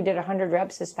here who did 100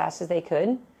 reps as fast as they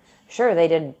could, sure, they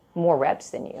did more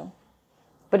reps than you.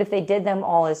 But if they did them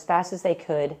all as fast as they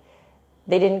could,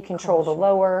 they didn't control the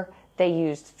lower, they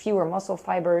used fewer muscle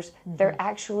fibers, they're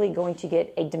actually going to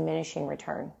get a diminishing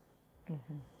return.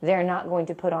 They're not going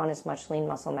to put on as much lean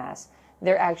muscle mass.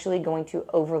 They're actually going to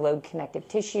overload connective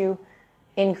tissue,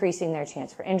 increasing their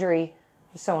chance for injury,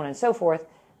 so on and so forth.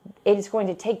 It's going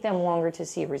to take them longer to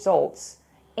see results,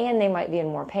 and they might be in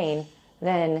more pain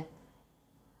than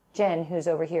Jenn, who's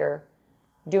over here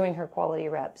doing her quality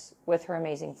reps with her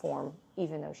amazing form,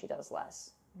 even though she does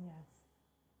less. Yes.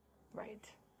 Right.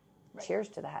 Cheers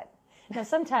to that. Now,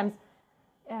 sometimes,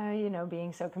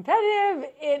 being so competitive,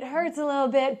 it hurts a little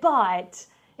bit, but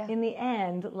in the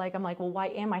end, I'm like, well, why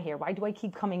am I here? Why do I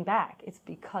keep coming back? It's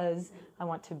because I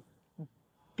want to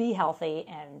be healthy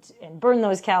and burn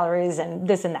those calories and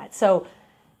this and that. So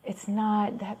it's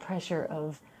not that pressure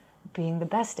of being the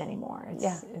best anymore.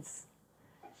 It's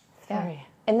very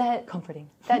and that comforting.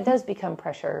 That does become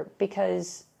pressure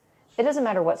because it doesn't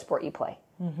matter what sport you play.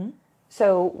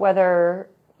 So whether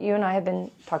you and I have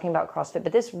been talking about CrossFit,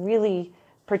 but this really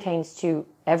pertains to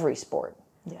every sport.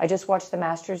 Yeah. I just watched the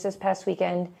Masters this past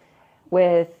weekend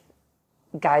with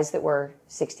guys that were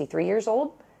 63 years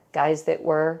old, guys that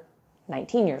were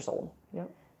 19 years old. Yep.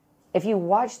 If you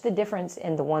watch the difference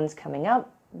in the ones coming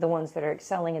up, the ones that are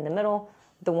excelling in the middle,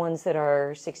 the ones that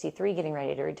are 63 getting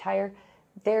ready to retire,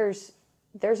 there's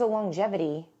a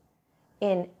longevity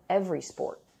in every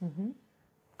sport.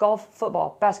 Golf,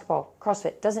 football, basketball,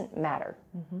 CrossFit, doesn't matter.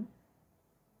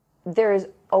 There is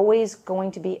always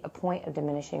going to be a point of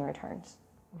diminishing returns.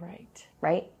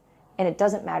 Right? And it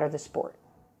doesn't matter the sport.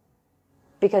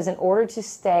 Because in order to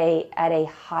stay at a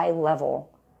high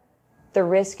level, the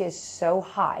risk is so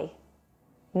high,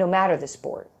 no matter the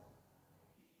sport,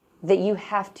 that you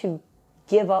have to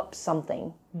give up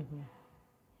something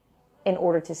in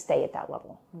order to stay at that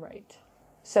level. Right.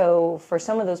 So for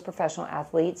some of those professional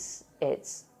athletes,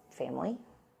 it's family.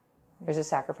 There's a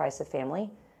sacrifice of family.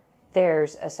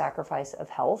 There's a sacrifice of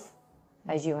health,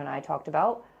 as you and I talked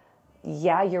about.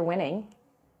 Yeah, you're winning,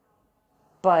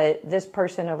 but this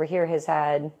person over here has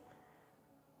had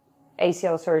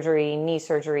ACL surgery, knee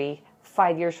surgery.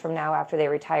 5 years from now, after they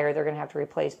retire, they're going to have to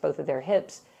replace both of their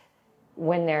hips.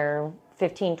 When they're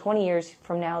 15, 20 years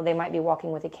from now, they might be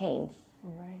walking with a cane.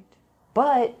 Right.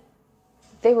 But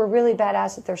they were really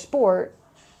badass at their sport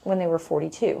when they were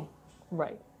 42.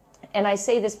 Right. And I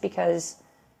say this because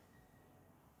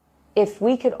if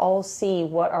we could all see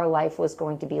what our life was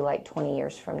going to be like 20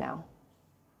 years from now,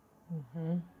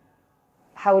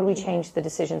 how would we change the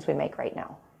decisions we make right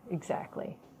now?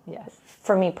 Exactly. Yes.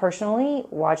 For me personally,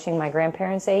 watching my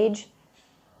grandparents age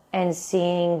and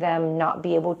seeing them not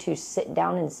be able to sit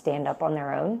down and stand up on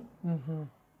their own,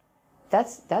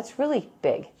 that's really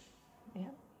big. Yeah.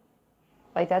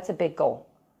 Like, that's a big goal.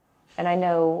 And I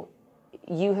know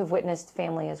you have witnessed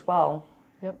family as well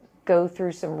go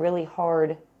through some really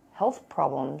hard health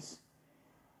problems,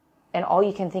 and all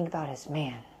you can think about is,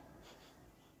 man,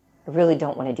 I really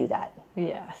don't want to do that.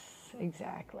 Yes,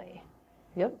 exactly.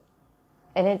 Yep.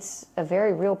 And it's a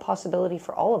very real possibility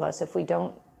for all of us if we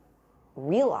don't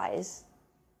realize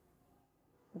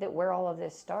that where all of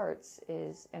this starts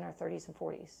is in our 30s and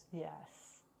 40s.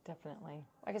 Yes, definitely.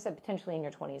 Like I said, potentially in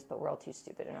your 20s, but we're all too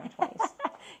stupid in our 20s.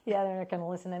 Yeah, they're not going to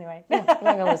listen anyway. Yeah, they're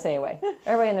not going to listen anyway.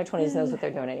 Everybody in their 20s knows what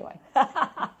they're doing anyway.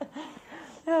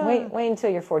 Wait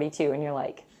until you're 42 and you're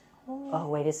like, oh,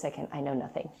 wait a second, I know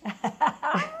nothing.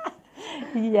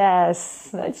 Yes.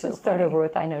 Let's just start over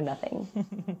with I know nothing.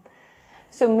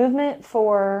 So movement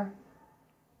for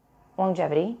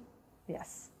longevity.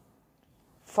 Yes.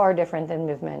 Far different than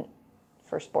movement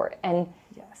for sport. And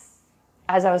yes,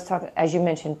 as you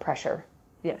mentioned, pressure.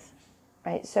 Yes.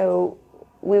 Right? So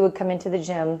we would come into the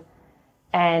gym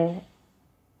and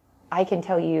I can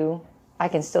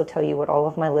still tell you what all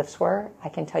of my lifts were. I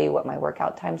can tell you what my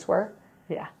workout times were.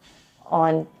 Yeah.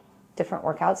 On different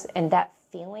workouts. And that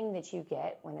feeling that you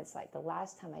get when it's like, the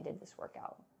last time I did this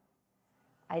workout,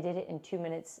 I did it in 2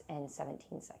 minutes and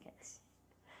 17 seconds.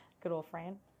 Good old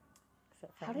Fran.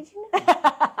 How did you know?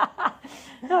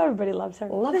 Oh, everybody loves her.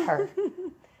 Love her.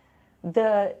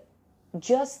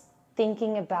 Just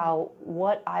thinking about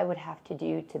what I would have to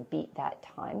do to beat that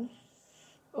time.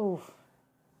 Ooh,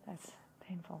 that's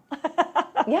painful.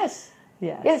 Yes.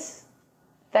 Yes. Yes.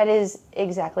 That is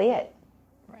exactly it.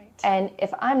 Right. And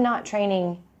if I'm not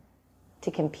training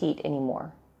to compete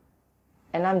anymore,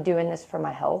 and I'm doing this for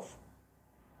my health,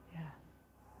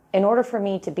 in order for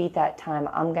me to beat that time,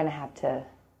 I'm going to have to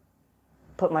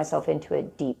put myself into a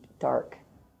deep, dark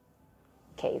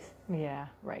cave. Yeah,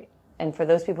 right. And for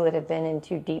those people that have been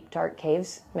into deep, dark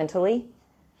caves mentally,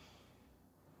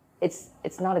 it's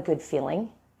not a good feeling.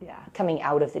 Yeah. Coming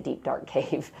out of the deep, dark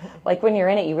cave. Like when you're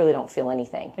in it, you really don't feel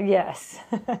anything. Yes.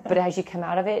 But as you come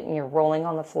out of it and you're rolling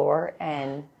on the floor,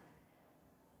 and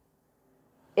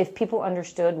if people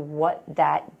understood what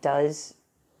that does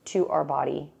to our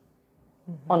body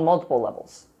on multiple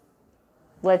levels,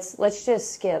 let's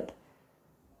just skip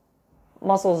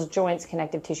muscles, joints,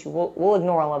 connective tissue. We'll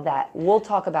ignore all of that. We'll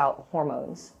talk about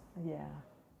hormones. Yeah.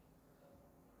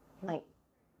 Like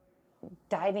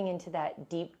diving into that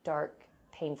deep, dark,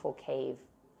 painful cave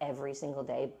every single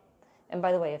day. And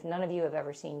by the way, if none of you have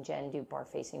ever seen Jenn do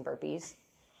bar-facing burpees,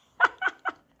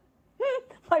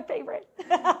 my favorite.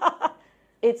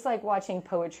 It's like watching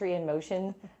poetry in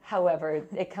motion. However,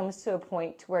 it comes to a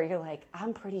point where you're like,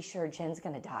 I'm pretty sure Jen's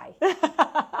gonna die.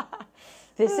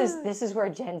 This is where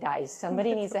Jenn dies.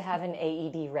 Somebody needs to have an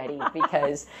AED ready,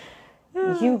 because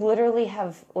you literally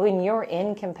have, when you're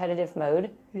in competitive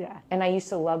mode. Yeah. And I used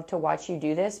to love to watch you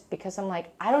do this, because I'm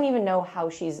like, I don't even know how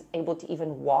she's able to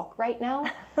even walk right now,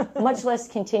 much less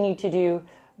continue to do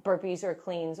burpees or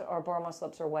cleans or bar muscle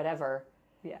ups or whatever.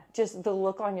 Yeah. Just the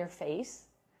look on your face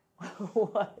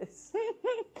was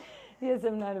Yes,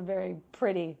 I'm not a very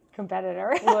pretty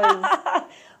competitor. was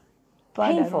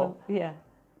painful. Yeah.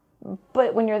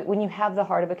 But when you have the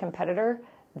heart of a competitor,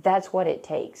 that's what it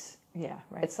takes. Yeah,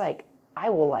 right. It's like,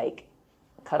 I will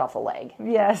cut off a leg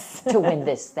Yes. to win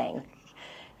this thing.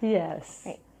 Yes.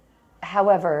 Right.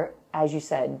 However, as you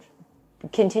said,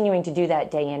 continuing to do that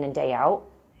day in and day out,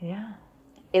 Yeah.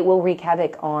 it will wreak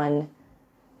havoc on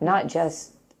not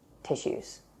just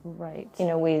tissues. Right.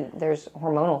 There's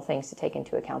hormonal things to take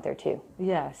into account there too.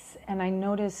 Yes. And I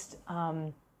noticed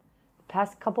the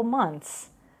past couple months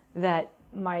that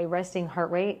my resting heart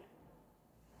rate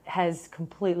has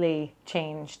completely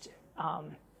changed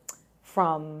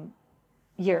from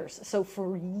years. So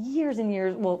for years and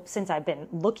years, well, since I've been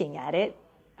looking at it,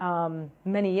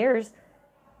 many years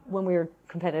when we were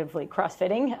competitively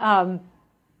CrossFitting,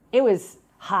 it was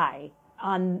high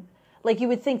on, like you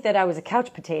would think that I was a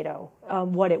couch potato,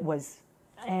 what it was.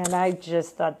 And I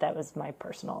just thought that was my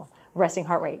personal resting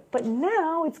heart rate. But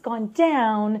now it's gone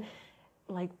down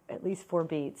like at least 4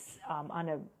 beats on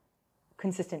a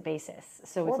consistent basis.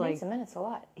 So 4 it's like beats a minute's a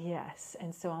lot. Yes.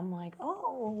 And so I'm like,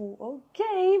 oh,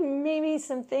 okay, maybe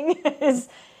something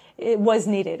it was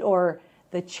needed, or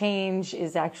the change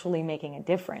is actually making a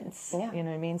difference. Yeah. You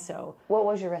know what I mean? So What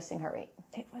was your resting heart rate?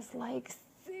 it was like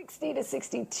 60 to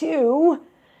 62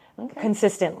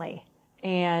 consistently.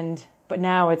 But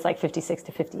now it's like 56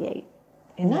 to 58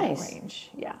 in that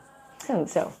range. Yeah.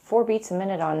 So 4 beats a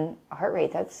minute on a heart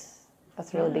rate, that's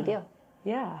a really big deal.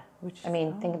 Yeah.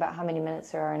 Think about how many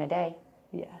minutes there are in a day.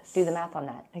 Yes. Do the math on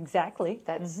that. Exactly.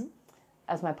 That's,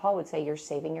 as my Paul would say, you're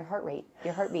saving your heart rate,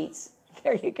 your heartbeats.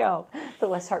 There you go. The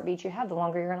less heartbeats you have, the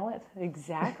longer you're going to live.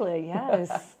 Exactly.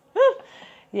 Yes.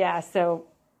 Yeah. So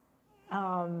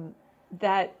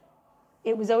that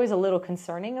it was always a little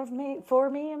concerning for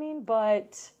me.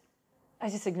 But I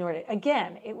just ignored it.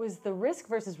 Again, it was the risk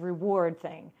versus reward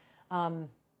thing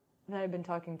that I've been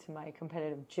talking to my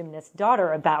competitive gymnast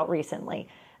daughter about recently.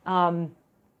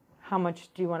 How much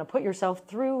do you want to put yourself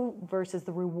through versus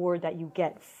the reward that you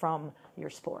get from your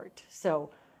sport? So,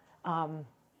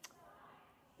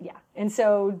 yeah. And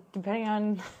so depending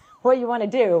on what you want to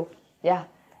do. Yeah.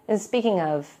 And speaking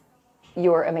of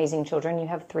your amazing children, you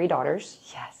have 3 daughters.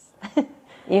 Yes.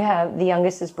 You have, the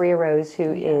youngest is Bria Rose,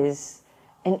 who is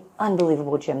an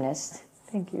unbelievable gymnast.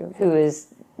 Thank you. Who is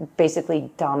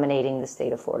basically dominating the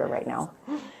state of Florida right now.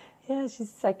 Yeah,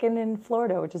 she's second in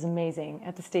Florida, which is amazing.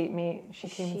 At the state meet,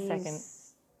 she's second.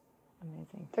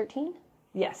 Amazing. 13?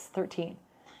 Yes, 13.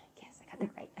 Yes, I got that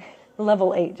right.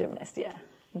 Level 8 gymnast, yeah.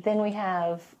 Then we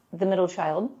have the middle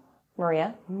child,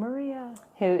 Maria,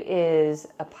 who is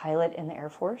a pilot in the Air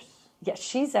Force. Yeah,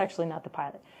 she's actually not the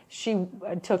pilot. She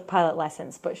took pilot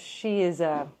lessons, but she is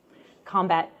a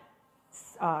combat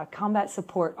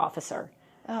support officer.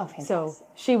 Oh, fantastic. So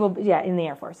she will, in the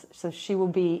Air Force. So she will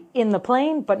be in the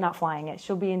plane, but not flying it.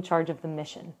 She'll be in charge of the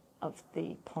mission of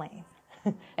the plane.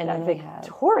 And then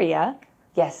Victoria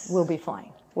will be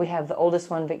flying. We have the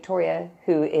oldest one, Victoria,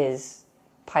 who is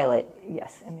pilot.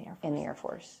 Yes, in the Air Force. In the Air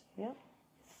Force. Yep.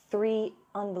 3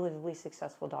 unbelievably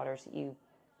successful daughters that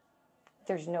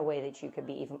there's no way that you could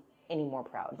be even any more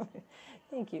proud.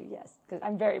 Thank you, yes. Because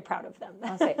I'm very proud of them.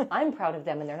 I'll say, I'm proud of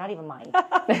them and they're not even mine.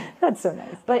 That's so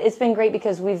nice. But it's been great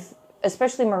because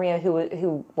especially Maria,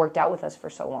 who worked out with us for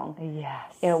so long.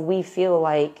 Yes. We feel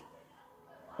like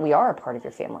we are a part of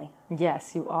your family.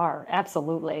 Yes, you are.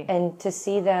 Absolutely. And to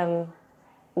see them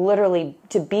literally,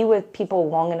 to be with people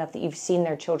long enough that you've seen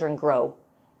their children grow.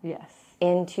 Yes.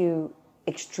 Into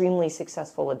extremely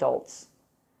successful adults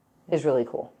is really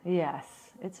cool. Yes.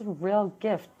 It's a real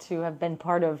gift to have been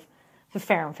part of the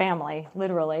Ferrum family,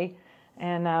 literally.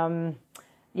 And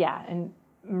and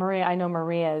Maria, I know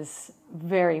Maria is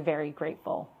very, very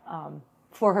grateful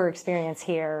for her experience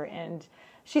here. And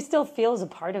she still feels a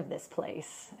part of this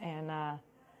place. And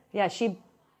she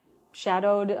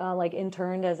shadowed,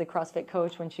 interned as a CrossFit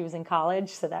coach when she was in college.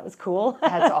 So that was cool.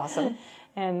 That's awesome.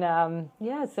 And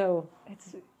so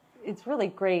it's really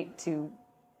great to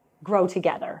grow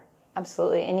together.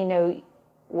 Absolutely. And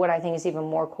what I think is even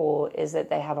more cool is that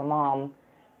they have a mom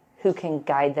who can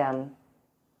guide them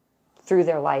through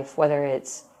their life, whether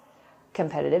it's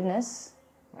competitiveness,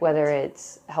 whether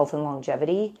it's health and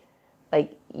longevity.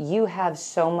 Like, you have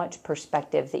so much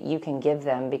perspective that you can give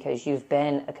them because you've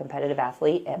been a competitive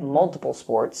athlete at multiple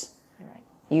sports. Right.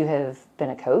 You have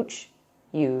been a coach.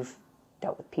 You've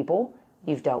dealt with people.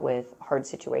 You've dealt with hard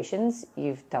situations.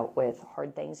 You've dealt with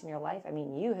hard things in your life. I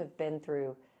mean, you have been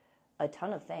through a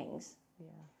ton of things. Yeah.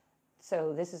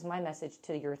 So this is my message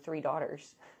to your 3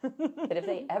 daughters, that if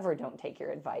they ever don't take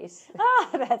your advice.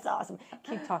 That's awesome.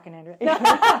 Keep talking, Andrea.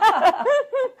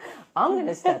 I'm going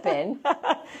to step in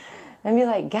and be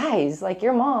like, guys,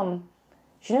 your mom,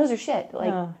 she knows her shit.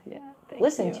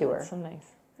 Listen to her. That's so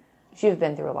nice. You've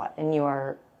been through a lot, and you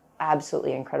are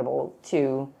absolutely incredible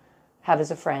to have as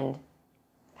a friend,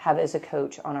 have as a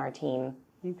coach on our team.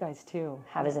 You guys too.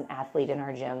 Have as an athlete in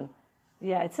our gym.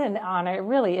 Yeah, it's an honor. It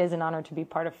really is an honor to be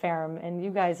part of Ferrum, and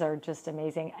you guys are just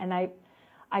amazing. And I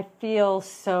feel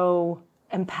so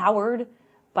empowered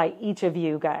by each of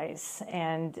you guys,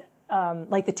 and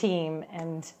the team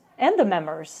and the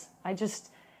members.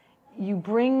 You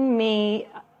bring me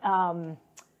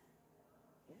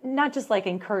not just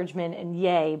encouragement and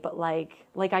yay, but like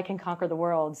I can conquer the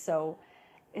world. So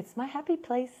it's my happy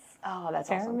place. Oh, that's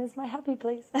Ferrum awesome. is my happy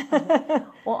place.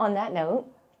 Well, on that note,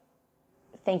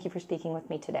 thank you for speaking with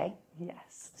me today.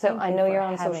 Yes. So I know you're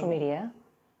on social media.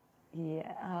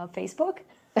 Yeah. Facebook?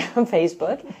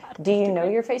 Facebook. Do you know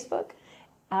your Facebook?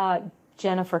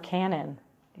 Jennifer Canon.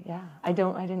 Yeah. I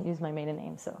didn't use my maiden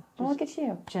name, so. Look at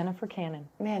you. Jennifer Canon.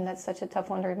 Man, that's such a tough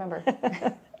one to remember.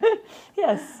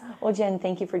 Yes. Well, Jen,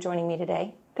 thank you for joining me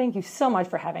today. Thank you so much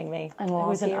for having me. And it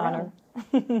was an honor.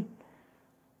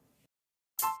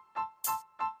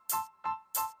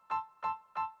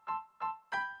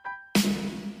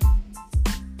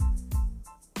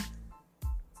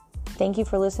 Thank you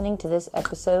for listening to this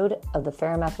episode of the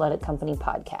Ferrum Athletic Company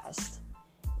podcast.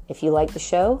 If you like the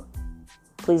show,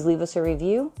 please leave us a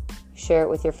review, share it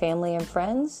with your family and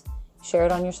friends, share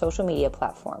it on your social media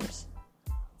platforms.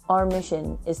 Our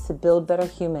mission is to build better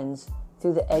humans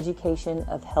through the education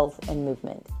of health and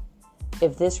movement.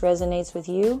 If this resonates with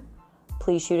you,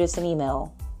 please shoot us an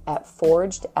email at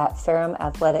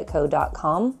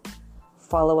forged@ferrumathleticco.com.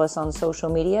 Follow us on social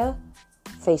media,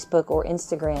 Facebook or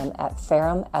Instagram at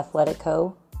Ferrum Athletic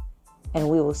Co. And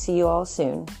we will see you all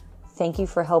soon. Thank you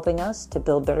for helping us to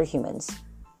build better humans.